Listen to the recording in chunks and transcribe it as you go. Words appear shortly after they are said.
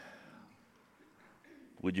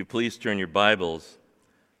Would you please turn your Bibles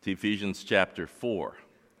to Ephesians chapter 4.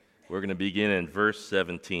 We're going to begin in verse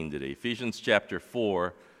 17 today. Ephesians chapter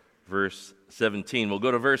 4, verse 17. We'll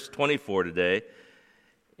go to verse 24 today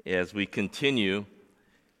as we continue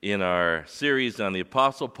in our series on the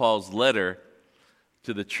Apostle Paul's letter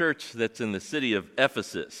to the church that's in the city of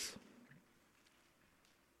Ephesus.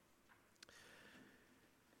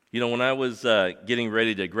 You know, when I was getting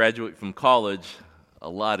ready to graduate from college a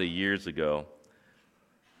lot of years ago,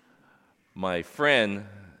 my friend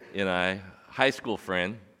and I, high school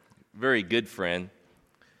friend, very good friend,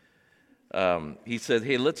 he said,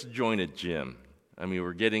 hey, let's join a gym. I mean,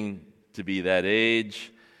 we're getting to be that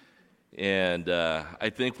age, and I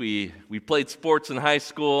think we played sports in high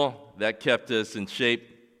school. That kept us in shape,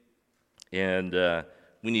 and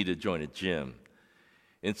we need to join a gym.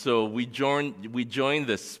 And so we joined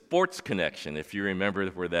the Sports Connection, if you remember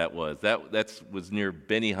where that was. That was near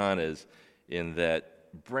Benihana's in that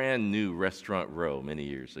brand new restaurant row many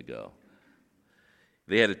years ago.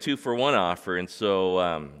 They had a 2-for-1 offer, and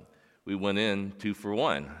so we went in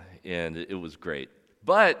 2-for-1, and it was great.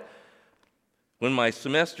 But when my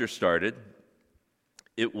semester started,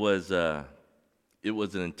 it was an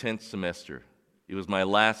intense semester. It was my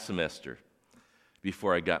last semester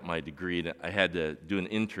before I got my degree, and I had to do an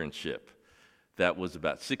internship that was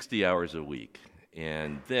about 60 hours a week.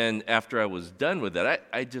 And then after I was done with that,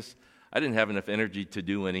 I didn't have enough energy to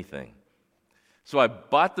do anything. So I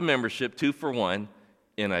bought the membership 2-for-1,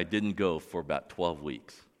 and I didn't go for about 12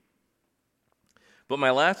 weeks. But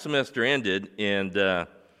my last semester ended, and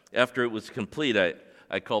after it was complete,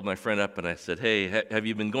 I called my friend up and I said, hey, have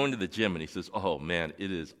you been going to the gym? And he says, oh man,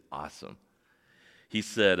 it is awesome. He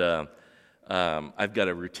said, I've got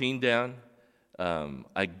a routine down.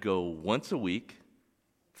 I go once a week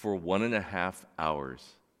for 1.5 hours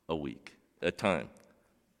a time.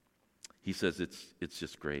 He says it's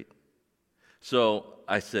just great. So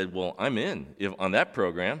I said, well, I'm in on that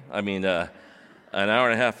program. I mean, an hour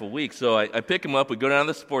and a half a week. So I pick him up. We go down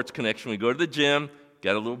to the Sports Connection. We go to the gym,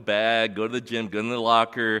 got a little bag, go to the gym, go in the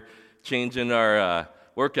locker, change in our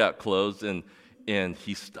workout clothes. And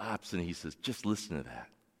he stops and he says, just listen to that.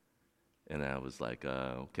 And I was like,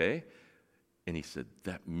 okay. And he said,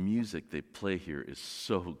 that music they play here is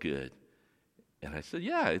so good. And I said,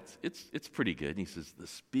 yeah, it's pretty good. And he says, the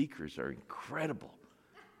speakers are incredible.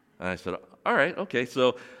 And I said, all right, okay.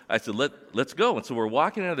 So I said, let's go. And so we're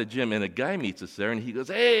walking out of the gym, and a guy meets us there, and he goes,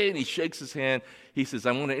 hey, and he shakes his hand. He says,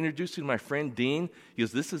 I want to introduce you to my friend Dean. He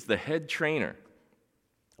goes, this is the head trainer.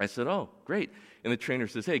 I said, oh, great. And the trainer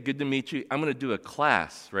says, hey, good to meet you. I'm going to do a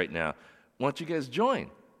class right now. Why don't you guys join?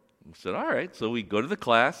 I said, all right. So we go to the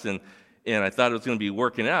class, and I thought it was going to be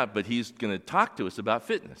working out, but he's going to talk to us about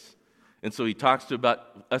fitness. And so he talks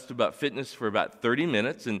about fitness for about 30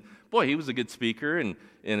 minutes, and boy, he was a good speaker, and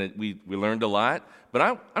we learned a lot.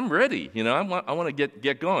 But I'm ready, you know. I want to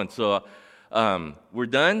get going. So we're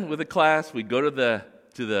done with the class. We go to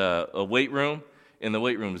the weight room, and the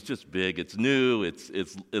weight room is just big. It's new.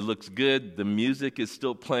 It looks good. The music is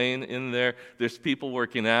still playing in there. There's people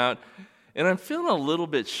working out. And I'm feeling a little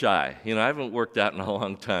bit shy. You know, I haven't worked out in a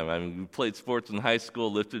long time. I mean, we played sports in high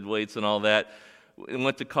school, lifted weights and all that. And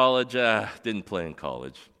went to college, didn't play in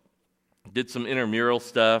college. Did some intramural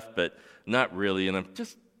stuff, but not really. And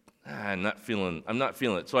I'm not feeling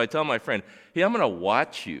it. So I tell my friend, hey, I'm going to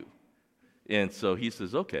watch you. And so he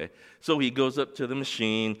says, okay. So he goes up to the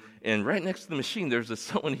machine, and right next to the machine, there's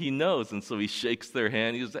someone he knows. And so he shakes their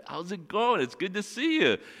hand. He goes, how's it going? It's good to see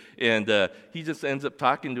you. And he just ends up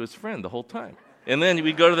talking to his friend the whole time. And then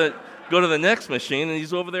we go to the next machine, and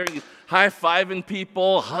he's over there, he's high-fiving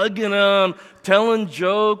people, hugging them, telling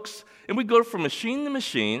jokes. And we go from machine to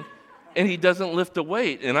machine, and he doesn't lift a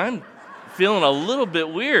weight. And I'm feeling a little bit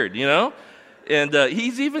weird, you know? And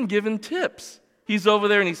he's even giving tips. He's over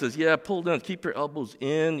there, and he says, yeah, pull down, keep your elbows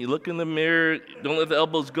in. You look in the mirror, don't let the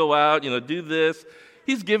elbows go out, do this.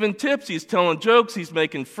 He's giving tips. He's telling jokes. He's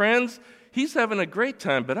making friends. He's having a great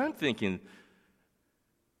time. But I'm thinking,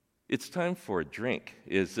 it's time for a drink.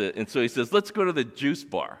 And so he says, let's go to the juice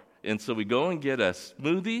bar. And so we go and get a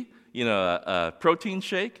smoothie, a protein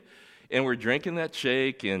shake, and we're drinking that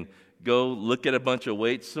shake and go look at a bunch of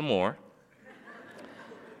weights some more.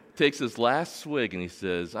 Takes his last swig, and he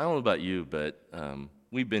says, I don't know about you, but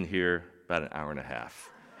we've been here about an hour and a half.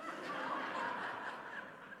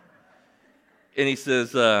 And he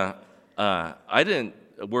says, I didn't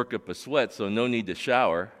work up a sweat, so no need to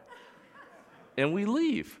shower. And we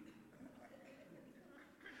leave.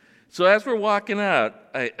 So as we're walking out,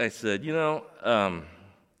 I said, well,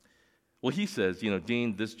 he says,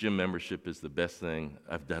 Dean, this gym membership is the best thing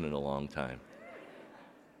I've done in a long time.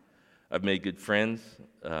 I've made good friends.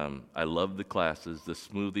 I love the classes. The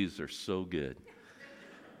smoothies are so good.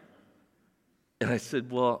 And I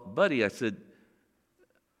said, well, buddy, I said,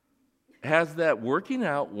 has that working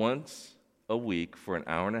out once a week for an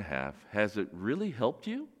hour and a half, has it really helped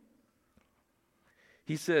you?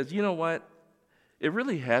 He says, you know what? It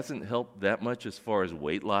really hasn't helped that much as far as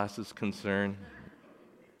weight loss is concerned.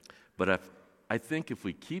 But I think if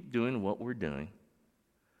we keep doing what we're doing,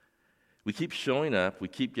 we keep showing up, we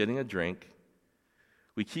keep getting a drink,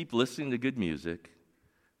 we keep listening to good music,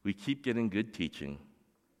 we keep getting good teaching,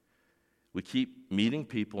 we keep meeting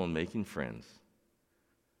people and making friends,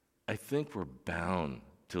 I think we're bound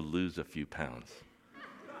to lose a few pounds.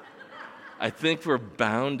 I think we're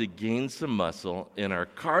bound to gain some muscle, and our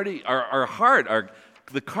heart,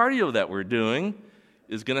 the cardio that we're doing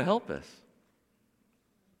is going to help us.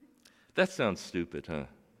 That sounds stupid, huh?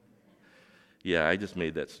 Yeah, I just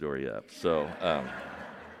made that story up. So,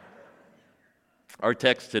 our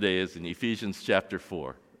text today is in Ephesians chapter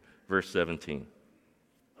 4, verse 17.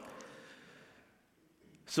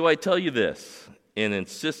 So I tell you this, and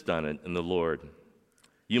insist on it in the Lord.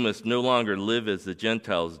 You must no longer live as the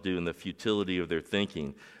Gentiles do in the futility of their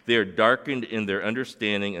thinking. They are darkened in their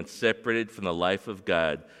understanding and separated from the life of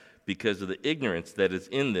God because of the ignorance that is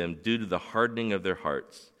in them due to the hardening of their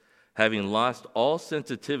hearts. Having lost all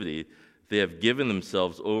sensitivity, they have given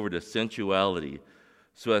themselves over to sensuality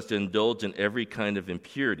so as to indulge in every kind of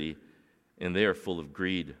impurity, and they are full of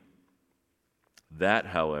greed. That,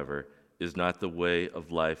 however, is not the way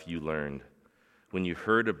of life you learned when you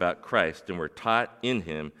heard about Christ and were taught in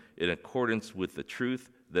him in accordance with the truth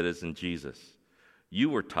that is in Jesus. You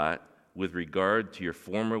were taught, with regard to your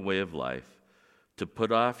former way of life, to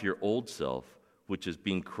put off your old self, which is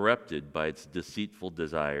being corrupted by its deceitful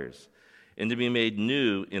desires, and to be made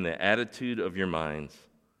new in the attitude of your minds,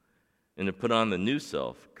 and to put on the new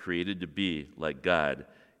self, created to be like God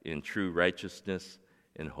in true righteousness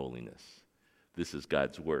and holiness. This is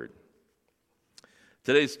God's word.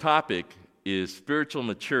 Today's topic is spiritual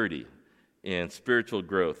maturity and spiritual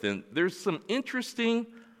growth. And there's some interesting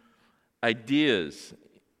ideas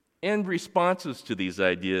and responses to these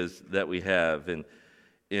ideas that we have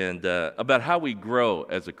and about how we grow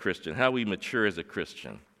as a Christian, how we mature as a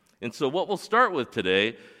Christian. And so what we'll start with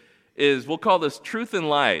today is we'll call this truth and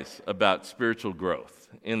lies about spiritual growth.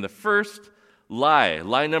 And the first lie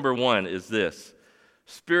number one, is this: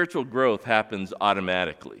 spiritual growth happens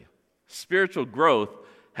automatically. Spiritual growth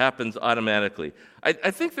happens automatically.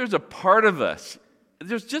 I think there's just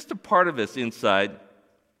a part of us inside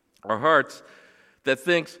our hearts that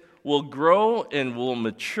thinks we'll grow and we'll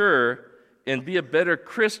mature and be a better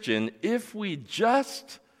Christian if we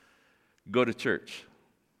just go to church.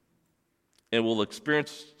 And we'll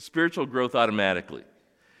experience spiritual growth automatically.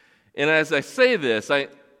 And as I say this, I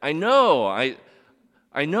know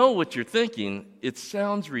what you're thinking. It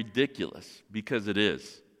sounds ridiculous, because it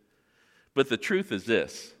is. But the truth is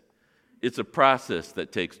this: it's a process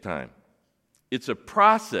that takes time. It's a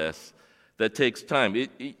process that takes time.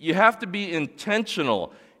 You have to be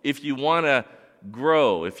intentional if you want to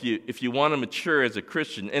grow, if you want to mature as a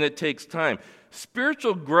Christian, and it takes time.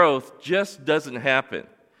 Spiritual growth just doesn't happen.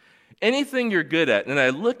 Anything you're good at, and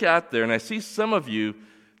I look out there and I see some of you,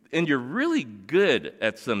 and you're really good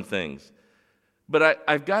at some things, but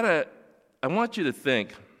I want you to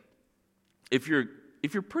think, if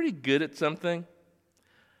you're pretty good at something,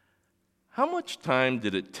 how much time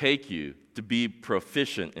did it take you to be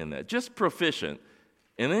proficient in that? Just proficient.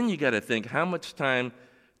 And then you got to think, how much time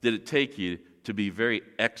did it take you to be very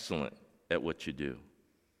excellent at what you do?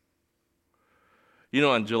 You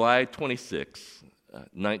know, on July 26,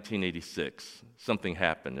 1986, something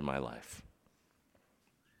happened in my life.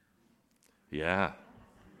 Yeah.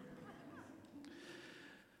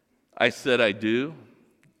 I said I do.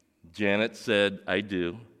 Janet said I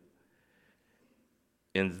do.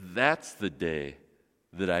 And that's the day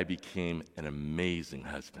that I became an amazing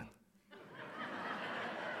husband.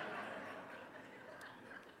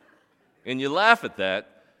 And you laugh at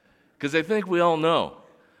that because I think we all know.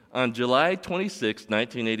 On July 26,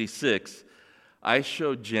 1986, I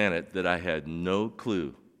showed Janet that I had no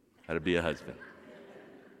clue how to be a husband.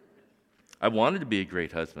 I wanted to be a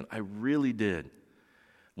great husband. I really did.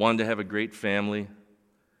 Wanted to have a great family.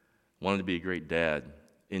 Wanted to be a great dad.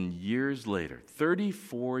 And years later,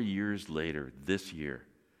 34 years later, this year,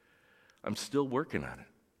 I'm still working on it.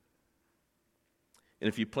 And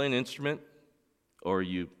if you play an instrument or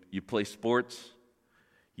you play sports,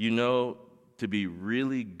 you know to be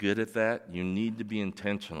really good at that, you need to be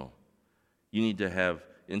intentional. You need to have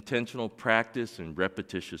intentional practice and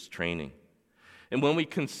repetitious training. And when we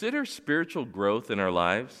consider spiritual growth in our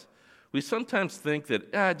lives, We sometimes think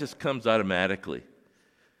that it just comes automatically.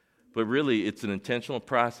 But really, it's an intentional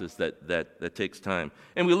process that takes time.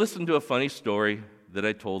 And we listened to a funny story that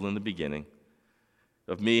I told in the beginning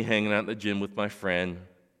of me hanging out in the gym with my friend,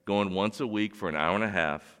 going once a week for an hour and a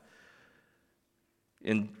half,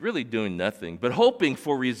 and really doing nothing, but hoping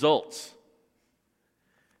for results.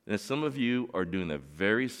 And some of you are doing the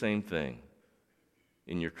very same thing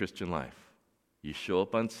in your Christian life. You show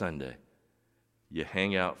up on Sunday, you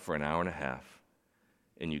hang out for an hour and a half,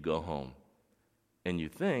 and you go home. And you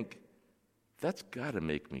think, that's got to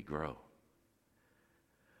make me grow.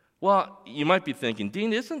 Well, you might be thinking,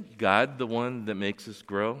 Dean, isn't God the one that makes us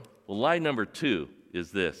grow? Well, lie number 2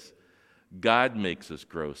 is this: God makes us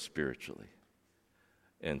grow spiritually.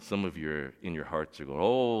 And some of you in your hearts are going,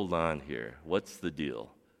 hold on here. What's the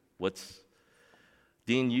deal?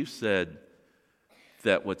 Dean, you said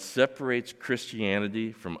that what separates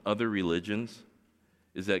Christianity from other religions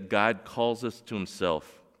is that God calls us to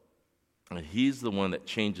himself. And he's the one that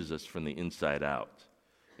changes us from the inside out.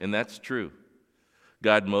 And that's true.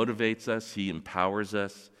 God motivates us. He empowers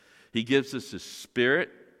us. He gives us his Spirit.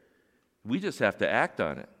 We just have to act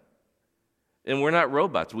on it. And we're not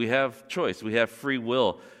robots. We have choice. We have free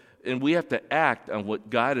will. And we have to act on what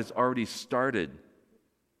God has already started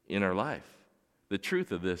in our life. The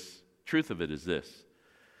truth of it is this: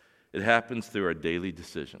 it happens through our daily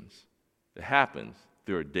decisions. It happens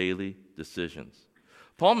through our daily decisions.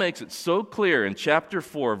 Paul makes it so clear in chapter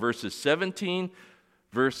 4, verses 17,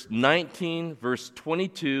 verse 19, verse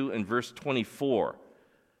 22, and verse 24.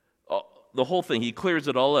 The whole thing, he clears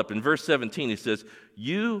it all up. In verse 17, he says,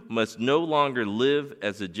 you must no longer live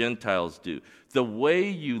as the Gentiles do. The way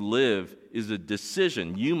you live is a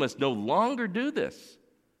decision. You must no longer do this.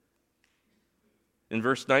 In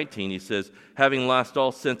verse 19, he says, having lost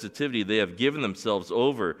all sensitivity, they have given themselves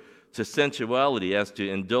over to sensuality as to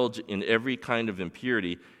indulge in every kind of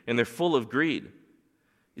impurity, and they're full of greed.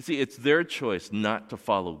 You see, it's their choice not to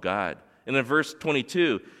follow God. And in verse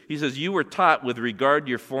 22, he says, you were taught with regard to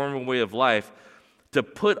your former way of life to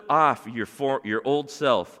put off your old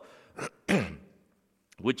self,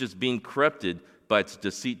 which is being corrupted by its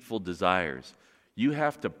deceitful desires. You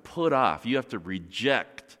have to put off, you have to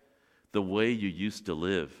reject the way you used to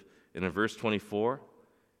live. And in verse 24,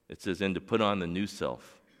 it says, and to put on the new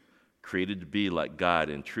self, created to be like God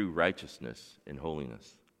in true righteousness and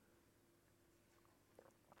holiness.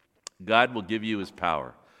 God will give you his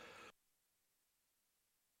power,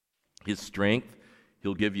 his strength.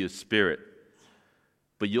 He'll give you his Spirit.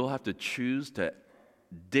 But you'll have to choose to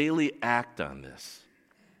daily act on this.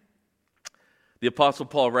 The Apostle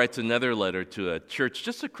Paul writes another letter to a church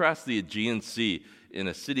just across the Aegean Sea in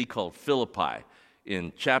a city called Philippi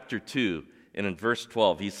in chapter 2. And in verse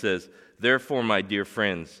 12, he says, therefore, my dear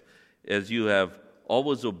friends, as you have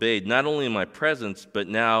always obeyed, not only in my presence, but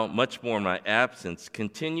now much more in my absence,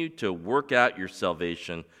 continue to work out your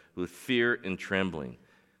salvation with fear and trembling.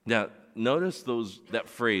 Now, notice that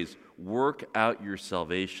phrase, work out your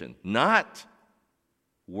salvation, not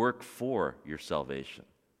work for your salvation.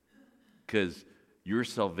 Because your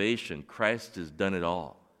salvation, Christ has done it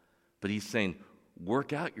all. But he's saying,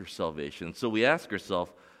 work out your salvation. So we ask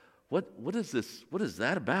ourselves, what is this? What is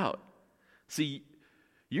that about? See,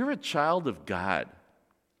 you're a child of God,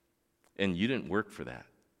 and you didn't work for that.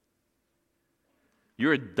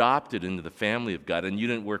 You're adopted into the family of God, and you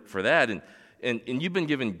didn't work for that. And you've been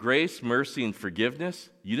given grace, mercy, and forgiveness.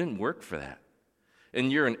 You didn't work for that. And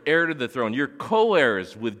you're an heir to the throne. You're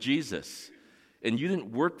co-heirs with Jesus, and you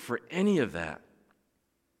didn't work for any of that.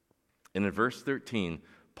 And in verse 13,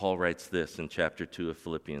 Paul writes this in chapter 2 of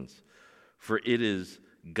Philippians, for it is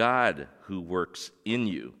God who works in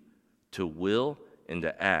you to will and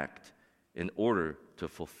to act in order to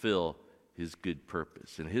fulfill his good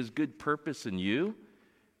purpose. And his good purpose in you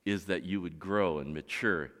is that you would grow and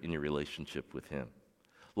mature in your relationship with him.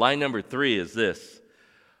 Line number 3 is this: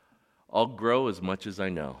 I'll grow as much as I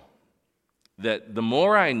know. That the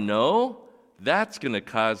more I know, that's going to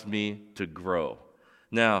cause me to grow.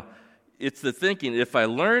 Now, it's the thinking, if I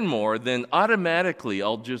learn more, then automatically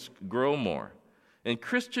I'll just grow more. And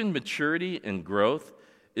Christian maturity and growth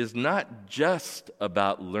is not just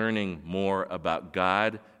about learning more about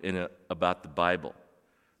God and about the Bible.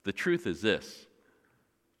 The truth is this: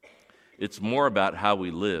 it's more about how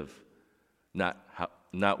we live, not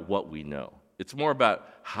what we know. It's more about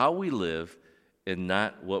how we live and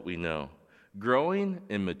not what we know. Growing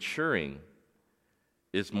and maturing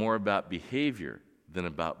is more about behavior than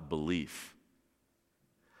about belief.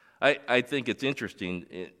 I think it's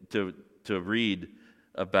interesting to read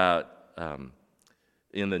about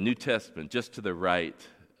in the New Testament, just to the right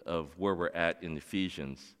of where we're at in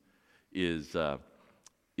Ephesians, is a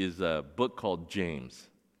book called James.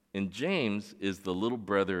 And James is the little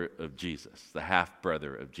brother of Jesus, the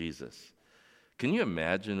half-brother of Jesus. Can you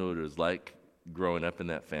imagine what it was like growing up in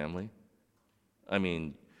that family? I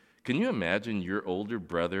mean, can you imagine your older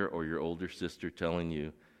brother or your older sister telling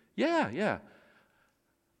you, yeah,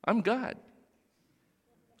 I'm God.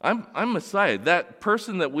 I'm Messiah. That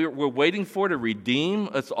person that we're waiting for to redeem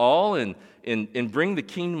us all and bring the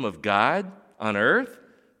kingdom of God on earth,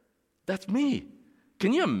 that's me.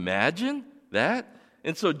 Can you imagine that?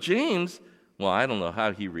 And so James, well, I don't know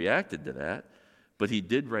how he reacted to that, but he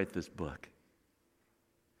did write this book.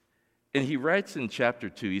 And he writes in chapter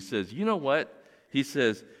 2, he says, you know what? He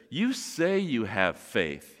says, you say you have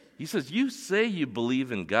faith. He says, you say you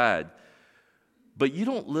believe in God, but you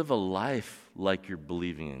don't live a life like you're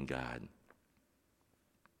believing in God.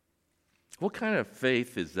 What kind of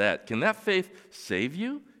faith is that? Can that faith save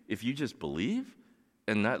you if you just believe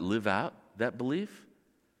and not live out that belief?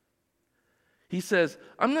 He says,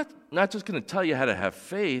 I'm not just going to tell you how to have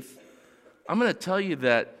faith. I'm going to tell you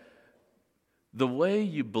that the way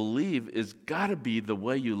you believe is got to be the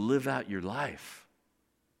way you live out your life.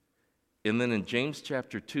 And then in James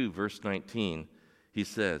chapter 2, verse 19, he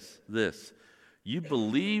says this, you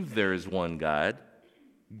believe there is one God,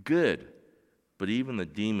 good, but even the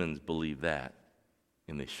demons believe that,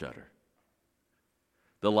 and they shudder.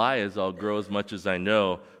 The lie is, I'll grow as much as I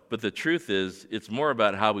know, but the truth is, it's more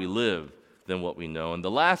about how we live than what we know. And the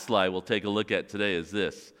last lie we'll take a look at today is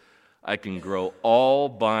this, I can grow all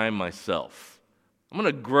by myself. I'm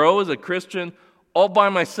going to grow as a Christian all by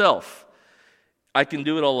myself. I can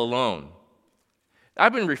do it all alone.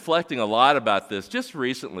 I've been reflecting a lot about this just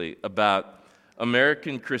recently, about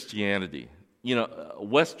American Christianity,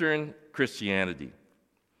 Western Christianity,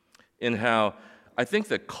 and how I think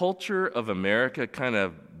the culture of America kind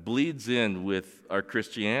of bleeds in with our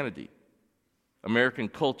Christianity. American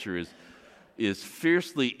culture is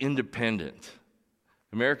fiercely independent.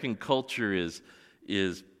 American culture is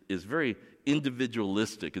very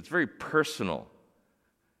individualistic. It's very personal.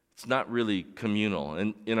 It's not really communal.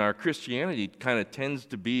 And in our Christianity, it kind of tends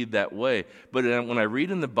to be that way. But when I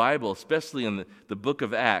read in the Bible, especially in the book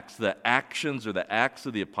of Acts, the actions or the acts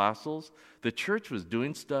of the apostles, the church was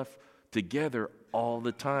doing stuff together all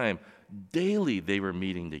the time. Daily they were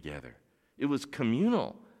meeting together. It was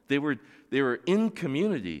communal. They were in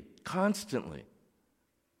community constantly.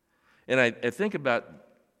 And I think about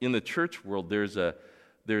in the church world, there's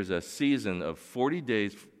a season of 40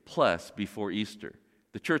 days plus before Easter.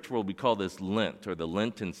 The church world, we call this Lent, or the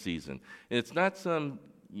Lenten season. And it's not some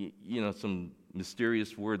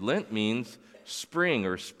mysterious word. Lent means spring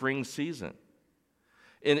or spring season.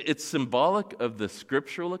 And it's symbolic of the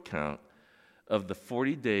scriptural account of the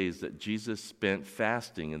 40 days that Jesus spent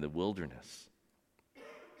fasting in the wilderness.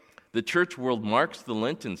 The church world marks the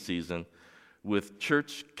Lenten season with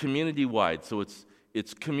church community-wide. So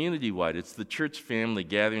it's community-wide. It's the church family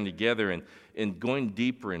gathering together and going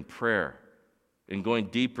deeper in prayer. And going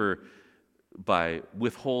deeper by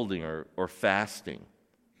withholding or fasting.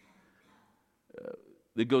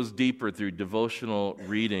 It goes deeper through devotional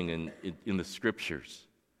reading in the scriptures,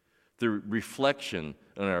 through reflection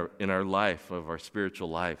in our life, of our spiritual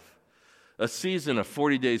life. A season of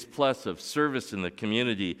 40 days plus of service in the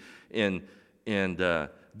community and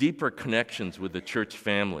deeper connections with the church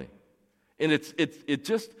family. And it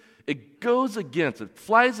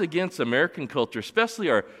flies against American culture, especially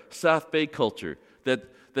our South Bay culture,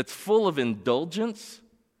 that's full of indulgence,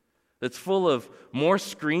 that's full of more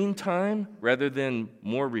screen time rather than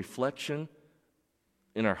more reflection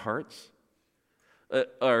in our hearts.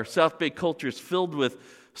 Our South Bay culture is filled with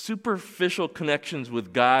superficial connections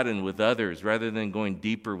with God and with others rather than going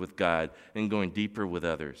deeper with God and going deeper with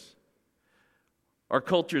others. Our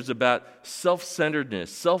culture is about self-centeredness,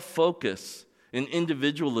 self-focus, and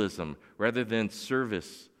individualism rather than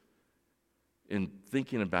service and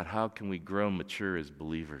thinking about how can we grow mature as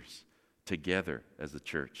believers together as a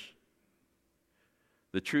church.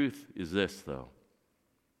 The truth is this, though.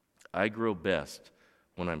 I grow best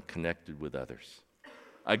when I'm connected with others.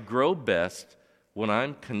 I grow best when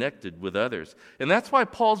I'm connected with others. And that's why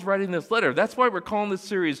Paul's writing this letter. That's why we're calling this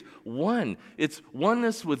series One. It's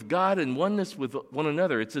oneness with God and oneness with one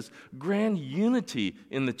another. It's this grand unity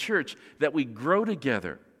in the church that we grow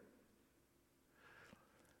together.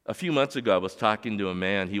 A few months ago, I was talking to a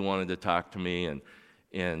man. He wanted to talk to me,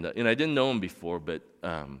 and I didn't know him before, but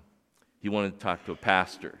he wanted to talk to a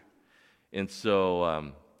pastor. And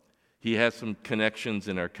so he has some connections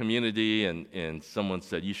in our community, and someone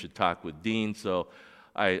said, you should talk with Dean. So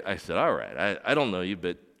I said, all right, I don't know you,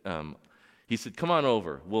 but he said, come on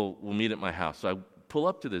over. We'll meet at my house. So I pull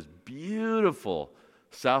up to this beautiful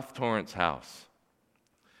South Torrance house.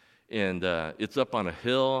 And it's up on a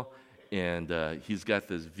hill, and he's got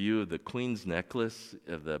this view of the Queen's Necklace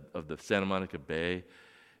of the Santa Monica Bay.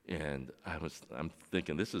 And I'm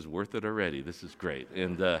thinking, this is worth it already. This is great.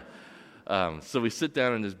 And so we sit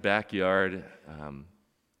down in his backyard, and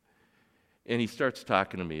he starts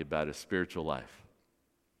talking to me about his spiritual life.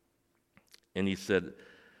 And he said,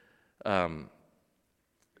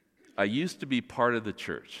 I used to be part of the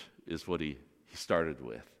church, is what he started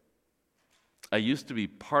with. I used to be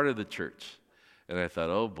part of the church. And I thought,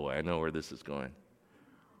 oh boy, I know where this is going.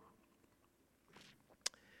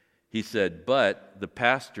 He said, but the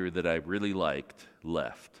pastor that I really liked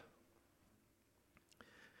left.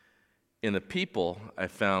 And the people I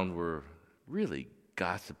found were really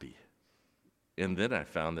gossipy. And then I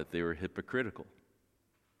found that they were hypocritical.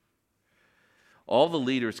 All the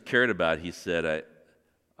leaders cared about, he said,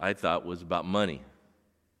 I thought was about money.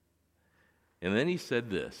 And then he said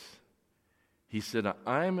this. He said,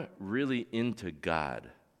 I'm really into God,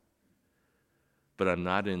 but I'm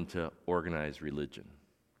not into organized religion.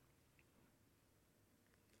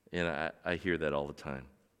 And I hear that all the time.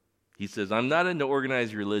 He says, I'm not into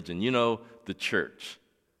organized religion, the church.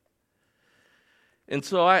 And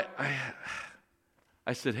so I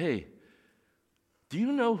said, hey, do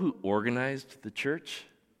you know who organized the church?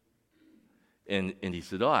 And he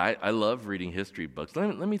said, I love reading history books.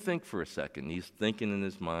 Let me think for a second. He's thinking in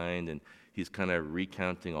his mind, and he's kind of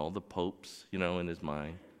recounting all the popes, in his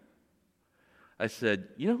mind. I said,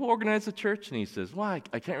 you know who organized the church? And he says, well,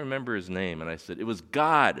 I can't remember his name. And I said, it was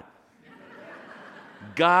God.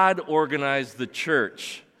 God organized the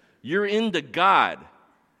church. You're into God.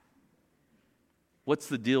 What's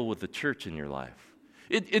the deal with the church in your life?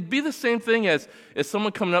 It'd be the same thing as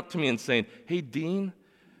someone coming up to me and saying, hey, Dean,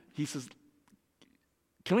 he says,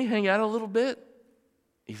 can we hang out a little bit?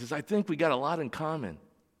 He says, I think we got a lot in common.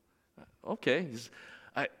 Okay. He says,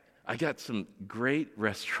 I got some great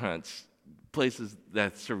restaurants, places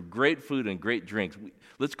that serve great food and great drinks.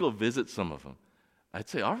 Let's go visit some of them. I'd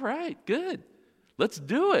say, all right, good. Let's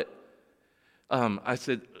do it. I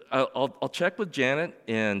said, I'll check with Janet,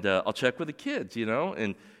 and I'll check with the kids,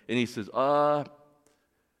 And he says, I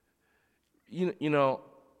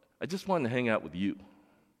just wanted to hang out with you.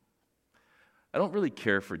 I don't really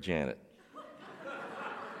care for Janet.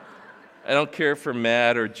 I don't care for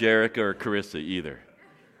Matt or Jerica or Carissa either.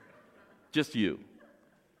 Just you.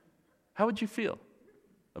 How would you feel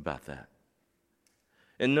about that?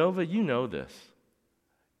 And Nova, you know this.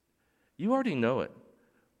 You already know it.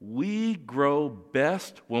 We grow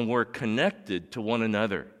best when we're connected to one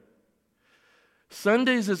another.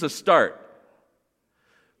 Sundays is a start,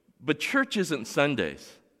 but church isn't Sundays.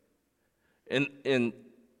 And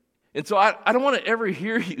so I don't want to ever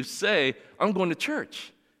hear you say, I'm going to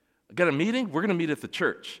church. I got a meeting, we're going to meet at the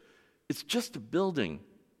church. It's just a building.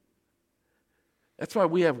 That's why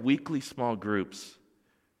we have weekly small groups.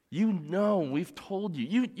 We've told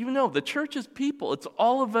you. You know, the church is people. It's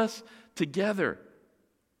all of us together.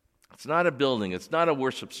 It's not a building. It's not a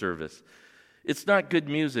worship service. It's not good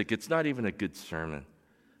music. It's not even a good sermon.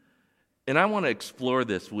 And I want to explore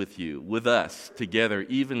this with you, with us, together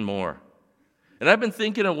even more. And I've been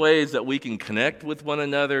thinking of ways that we can connect with one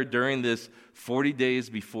another during this 40 days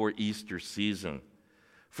before Easter season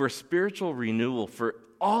for spiritual renewal for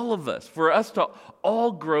all of us, for us to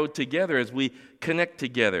all grow together as we connect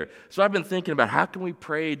together. So I've been thinking about how can we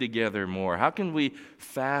pray together more? How can we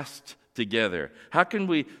fast together? How can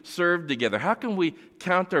we serve together? How can we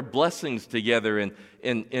count our blessings together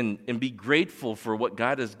and be grateful for what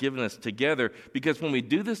God has given us together? Because when we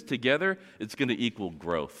do this together, it's going to equal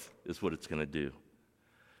growth, is what it's going to do.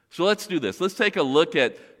 So let's do this. Let's take a look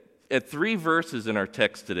at 3 verses in our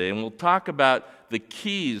text today, and we'll talk about the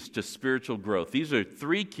keys to spiritual growth. These are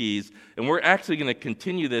 3 keys, and we're actually going to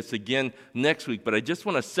continue this again next week, but I just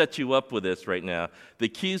want to set you up with this right now. The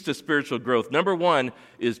keys to spiritual growth. Number 1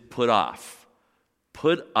 is put off.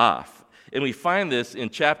 Put off. And we find this in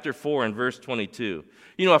chapter 4 and verse 22.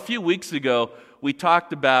 A few weeks ago, we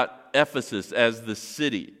talked about Ephesus as the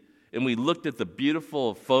city. And we looked at the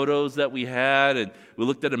beautiful photos that we had, and we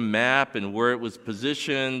looked at a map and where it was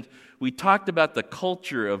positioned. We talked about the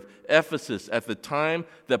culture of Ephesus at the time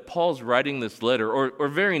that Paul's writing this letter, or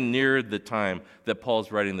very near the time that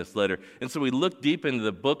Paul's writing this letter. And so we looked deep into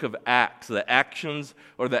the book of Acts, the actions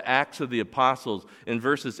or the Acts of the Apostles in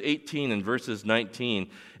verses 18 and verses 19.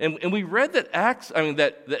 And we read that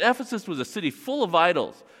that Ephesus was a city full of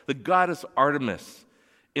idols, the goddess Artemis,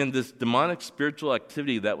 in this demonic spiritual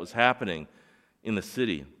activity that was happening in the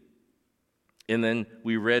city. And then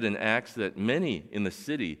we read in Acts that many in the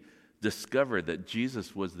city discovered that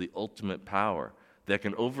Jesus was the ultimate power that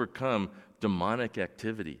can overcome demonic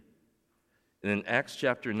activity. And in Acts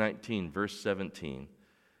chapter 19, verse 17,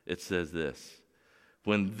 it says this: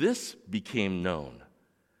 when this became known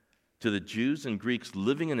to the Jews and Greeks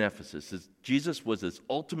living in Ephesus, as Jesus was this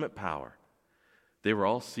ultimate power, they were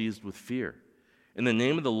all seized with fear. And the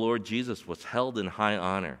name of the Lord Jesus was held in high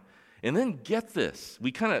honor. And then get this.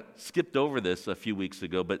 We kind of skipped over this a few weeks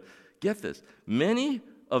ago, but get this. Many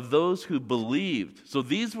of those who believed, so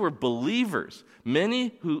these were believers,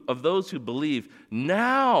 of those who believed,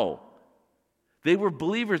 now, they were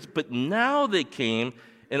believers, but now they came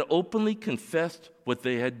and openly confessed what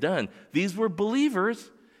they had done. These were believers,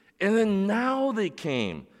 and then now they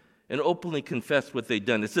came and openly confessed what they'd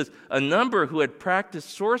done. It says, a number who had practiced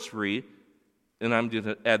sorcery, and I'm going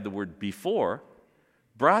to add the word before,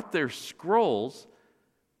 brought their scrolls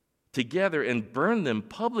together and burned them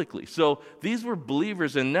publicly. So these were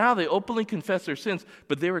believers, and now they openly confess their sins,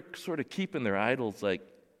 but they were sort of keeping their idols like,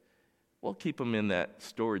 we'll keep them in that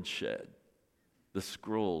storage shed. The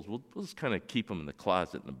scrolls, we'll just kind of keep them in the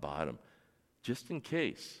closet in the bottom, just in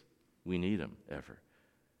case we need them ever.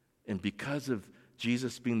 And because of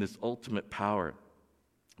Jesus being this ultimate power,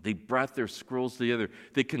 they brought their scrolls together.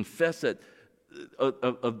 They confessed that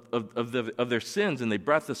of their sins, and they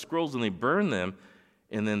brought the scrolls and they burned them,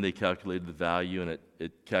 and then they calculated the value, and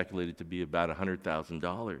it calculated to be about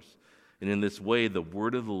 $100,000. And in this way, the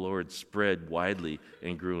word of the Lord spread widely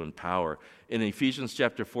and grew in power. In Ephesians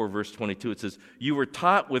chapter 4, verse 22, it says, you were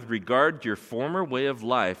taught with regard to your former way of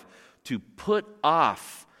life to put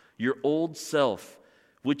off your old self,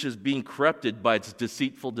 which is being corrupted by its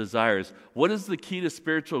deceitful desires. What is the key to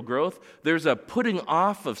spiritual growth? There's a putting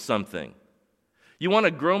off of something. You want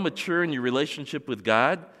to grow mature in your relationship with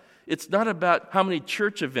God? It's not about how many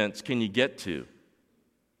church events can you get to.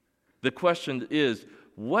 The question is,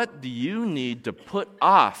 what do you need to put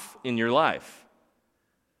off in your life?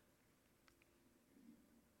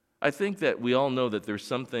 I think that we all know that there's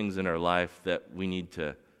some things in our life that we need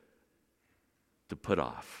to put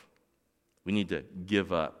off. We need to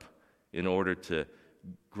give up in order to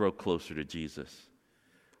grow closer to Jesus.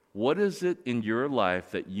 What is it in your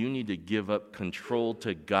life that you need to give up control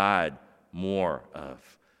to God more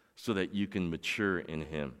of so that you can mature in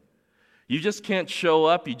Him? You just can't show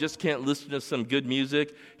up. You just can't listen to some good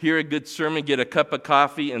music, hear a good sermon, get a cup of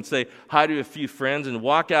coffee, and say hi to a few friends and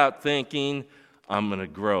walk out thinking, I'm going to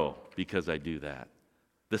grow because I do that.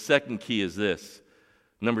 The second key is this.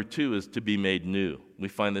 Number 2 is to be made new. We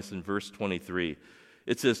find this in verse 23.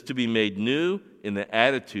 It says, to be made new in the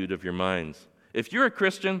attitude of your minds. If you're a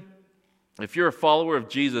Christian, if you're a follower of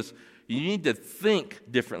Jesus, you need to think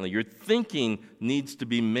differently. Your thinking needs to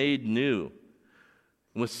be made new.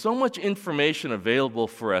 With so much information available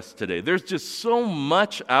for us today, there's just so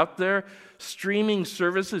much out there, streaming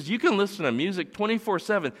services. You can listen to music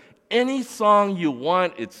 24/7. Any song you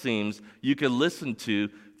want, it seems, you can listen to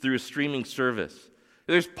through a streaming service.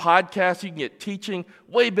 There's podcasts. You can get teaching,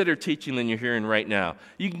 way better teaching than you're hearing right now.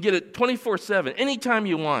 You can get it 24/7, anytime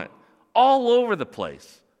you want, all over the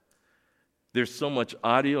place. There's so much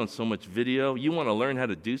audio and so much video. You want to learn how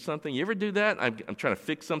to do something? You ever do that? I'm trying to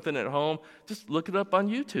fix something at home. Just look it up on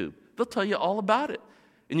YouTube. They'll tell you all about it.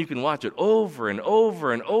 And you can watch it over and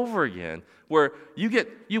over and over again, where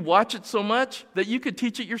you watch it so much that you could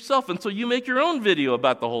teach it yourself. And so you make your own video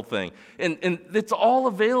about the whole thing. And it's all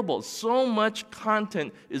available. So much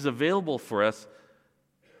content is available for us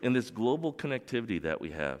in this global connectivity that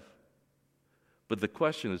we have. But the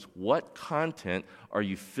question is, what content are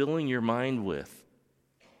you filling your mind with?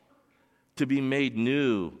 To be made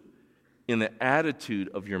new in the attitude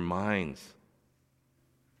of your minds.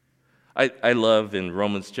 I love in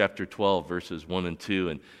Romans chapter 12, verses 1 and 2,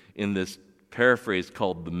 and in this paraphrase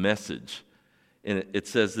called The Message, and it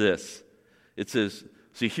says this. It says,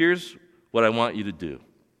 see, here's what I want you to do.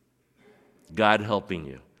 God helping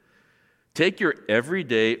you. Take your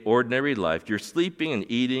everyday, ordinary life, your sleeping and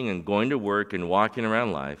eating and going to work and walking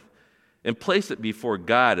around life, and place it before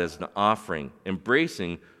God as an offering.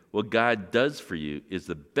 Embracing what God does for you is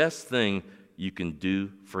the best thing you can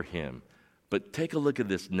do for Him. But take a look at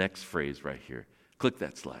this next phrase right here. Click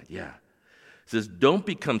that slide. Yeah. It says, don't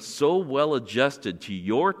become so well adjusted to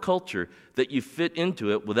your culture that you fit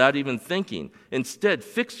into it without even thinking. Instead,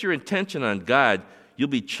 fix your attention on God. You'll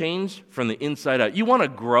be changed from the inside out. You want to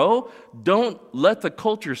grow? Don't let the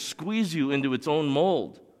culture squeeze you into its own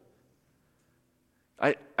mold.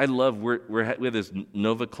 I love, we have this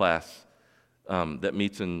Nova class that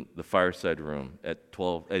meets in the fireside room at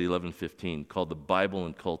 11:15 called The Bible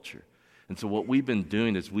and Culture. And so what we've been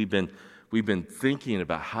doing is we've been thinking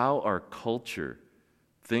about how our culture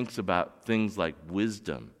thinks about things like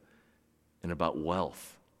wisdom and about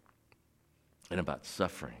wealth and about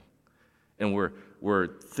suffering. And we're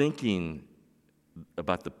thinking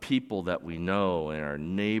about the people that we know and our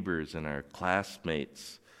neighbors and our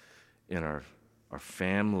classmates and our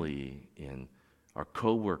family and our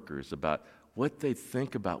coworkers, about what they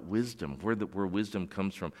think about wisdom, where wisdom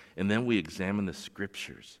comes from. And then we examine the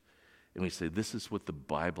scriptures and we say, this is what the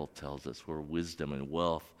Bible tells us, where wisdom and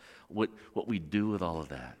wealth, what we do with all of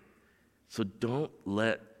that. So don't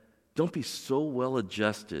be so well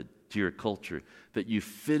adjusted to your culture that you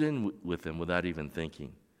fit in with them without even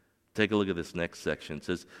thinking. Take a look at this next section. It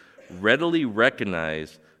says, readily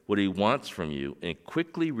recognize what he wants from you and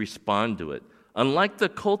quickly respond to it. Unlike the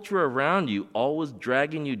culture around you, always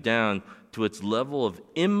dragging you down to its level of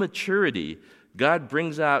immaturity, God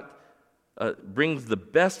brings the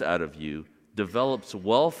best out of you, develops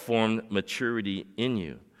well-formed maturity in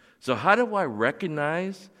you. So how do I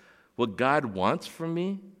recognize what God wants from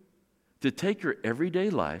me? To take your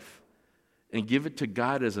everyday life and give it to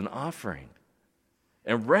God as an offering.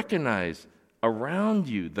 And recognize around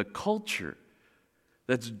you the culture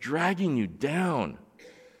that's dragging you down,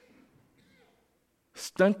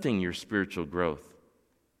 stunting your spiritual growth.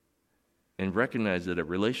 And recognize that a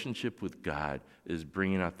relationship with God is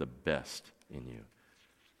bringing out the best in you.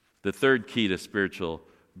 The third key to spiritual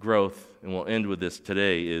growth, and we'll end with this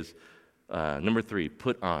today, is number 3,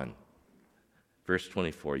 put on. Verse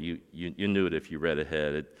 24, you knew it if you read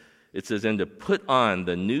ahead. It says, and to put on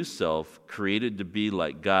the new self created to be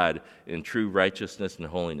like God in true righteousness and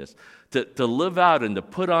holiness. To live out and to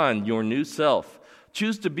put on your new self.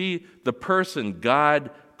 Choose to be the person God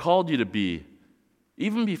called you to be,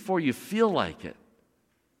 even before you feel like it.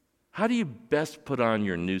 How do you best put on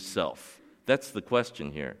your new self? That's the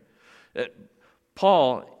question here.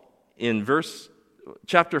 Paul, in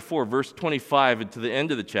chapter 4, verse 25, and to the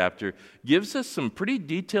end of the chapter, gives us some pretty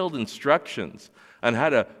detailed instructions on how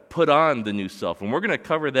to put on the new self. And we're going to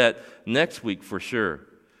cover that next week for sure.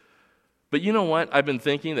 But you know what? I've been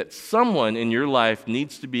thinking that someone in your life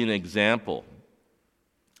needs to be an example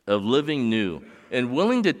of living new and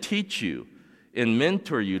willing to teach you and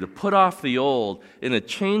mentor you to put off the old and to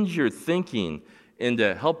change your thinking and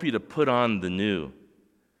to help you to put on the new.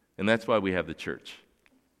 And that's why we have the church.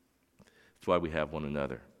 That's why we have one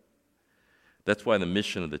another. That's why the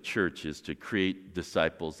mission of the church is to create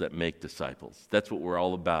disciples that make disciples. That's what we're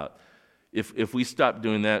all about. If we stop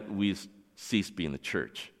doing that, we cease being the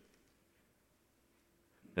church.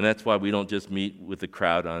 And that's why we don't just meet with the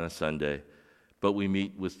crowd on a Sunday, but we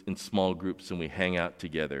meet in small groups and we hang out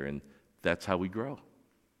together, and that's how we grow.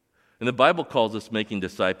 And the Bible calls us making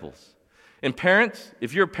disciples. And parents,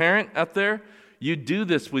 if you're a parent out there, you do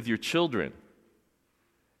this with your children.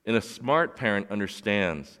 And a smart parent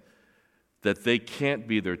understands that they can't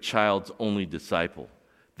be their child's only disciple.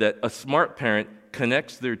 That a smart parent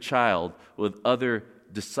connects their child with other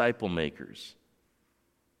disciple makers.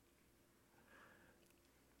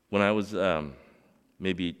 When I was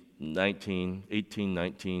maybe 18,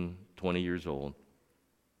 19, 20 years old,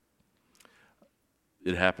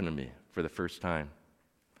 it happened to me for the first time.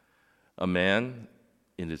 A man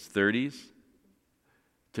in his 30s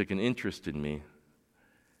took an interest in me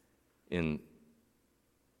and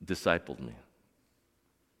discipled me.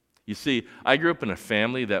 You see, I grew up in a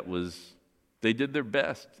family they did their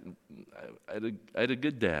best. I had a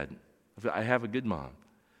good dad. I have a good mom.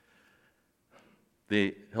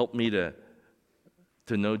 They helped me to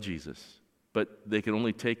know Jesus, but they could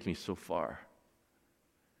only take me so far.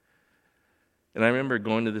 And I remember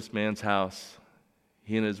going to this man's house,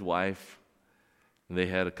 he and his wife, and they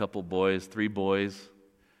had a couple boys, 3 boys.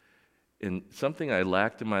 And something I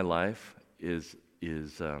lacked in my life is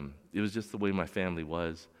it was just the way my family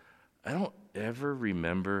was. I don't ever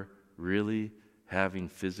remember really having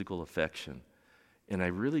physical affection. And I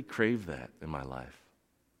really craved that in my life.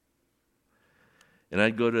 And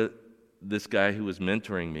I'd go to this guy who was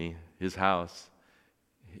mentoring me, his house,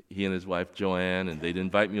 he and his wife Joanne, and they'd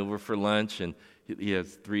invite me over for lunch, and he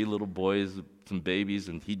has 3 little boys, some babies,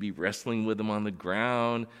 and he'd be wrestling with them on the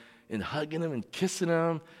ground and hugging them and kissing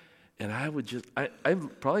them. And I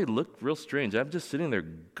probably looked real strange. I'm just sitting there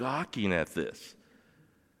gawking at this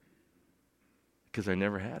because I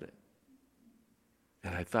never had it.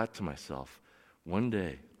 And I thought to myself, one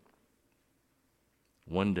day,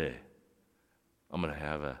 I'm going to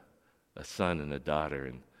have a son and a daughter,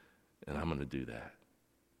 and I'm going to do that.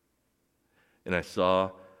 And I saw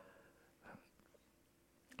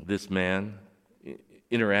this man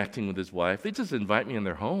interacting with his wife. They just invite me in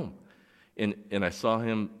their home. And I saw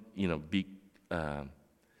him, be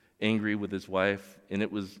angry with his wife, and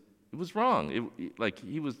it was It was wrong. Like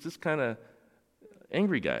he was just kind of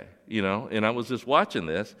angry guy, and I was just watching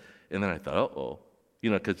this, and then I thought, uh-oh,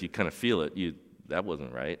 because you kind of feel it. That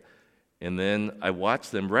wasn't right. And then I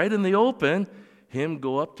watched them right in the open, him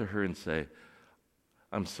go up to her and say,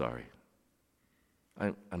 I'm sorry.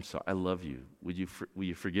 I'm sorry. I love you. Will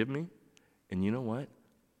you forgive me? And you know what?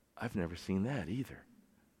 I've never seen that either.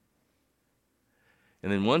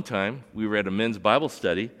 And then one time, we were at a men's Bible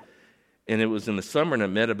study, and it was in the summer, and it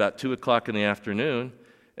met about 2 o'clock in the afternoon.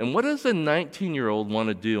 And what does a 19-year-old want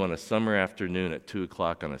to do on a summer afternoon at 2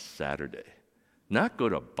 o'clock on a Saturday? Not go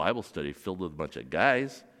to a Bible study filled with a bunch of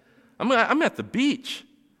guys. I'm at the beach.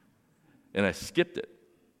 And I skipped it.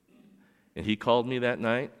 And he called me that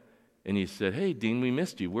night, and he said, hey, Dean, we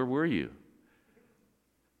missed you. Where were you?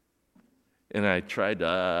 And I tried to,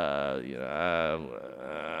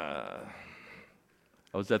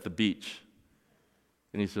 I was at the beach.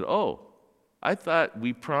 And he said, oh, I thought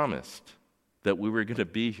we promised that we were going to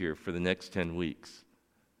be here for the next 10 weeks.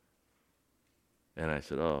 And I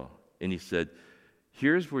said, oh. And he said,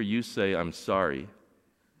 here's where you say, I'm sorry.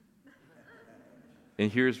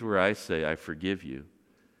 And here's where I say, I forgive you.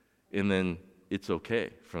 And then it's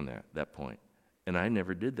okay from that point. And I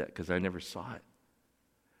never did that because I never saw it.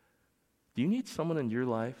 Do you need someone in your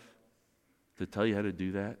life to tell you how to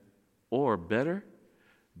do that? Or better,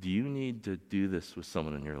 do you need to do this with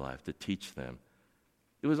someone in your life to teach them?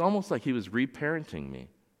 It was almost like he was reparenting me.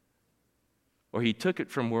 Or he took it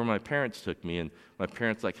from where my parents took me, and my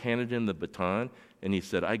parents handed him the baton, and he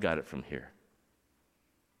said, I got it from here.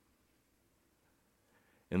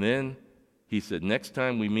 And then he said, next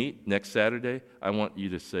time we meet, next Saturday, I want you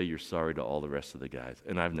to say you're sorry to all the rest of the guys.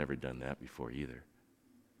 And I've never done that before either.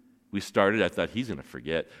 We started, I thought he's going to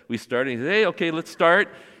forget. We started, he said, hey, okay, let's start.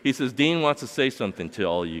 He says, Dean wants to say something to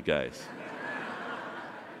all of you guys.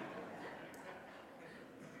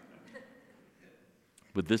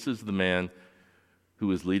 But this is the man who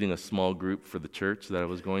was leading a small group for the church that I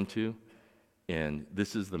was going to. And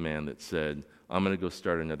this is the man that said, I'm going to go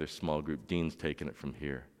start another small group. Dean's taking it from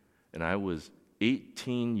here. And I was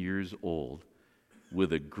 18 years old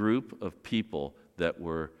with a group of people that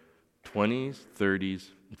were 20s, 30s,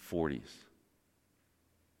 and 40s.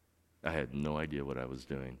 I had no idea what I was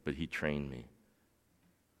doing, but he trained me.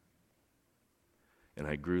 And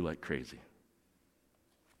I grew like crazy.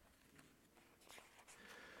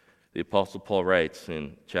 The Apostle Paul writes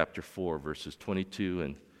in chapter 4, verses 22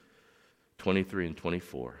 and 23 and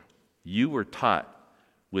 24, you were taught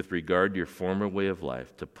with regard to your former way of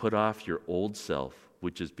life to put off your old self,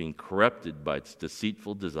 which is being corrupted by its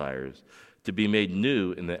deceitful desires, to be made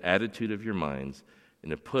new in the attitude of your minds, and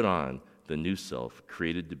to put on the new self,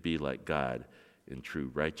 created to be like God in true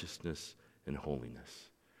righteousness and holiness.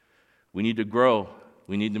 We need to grow.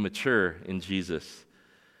 We need to mature in Jesus.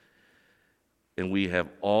 And we have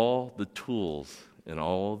all the tools and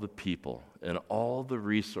all the people and all the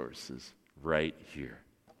resources right here.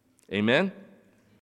 Amen?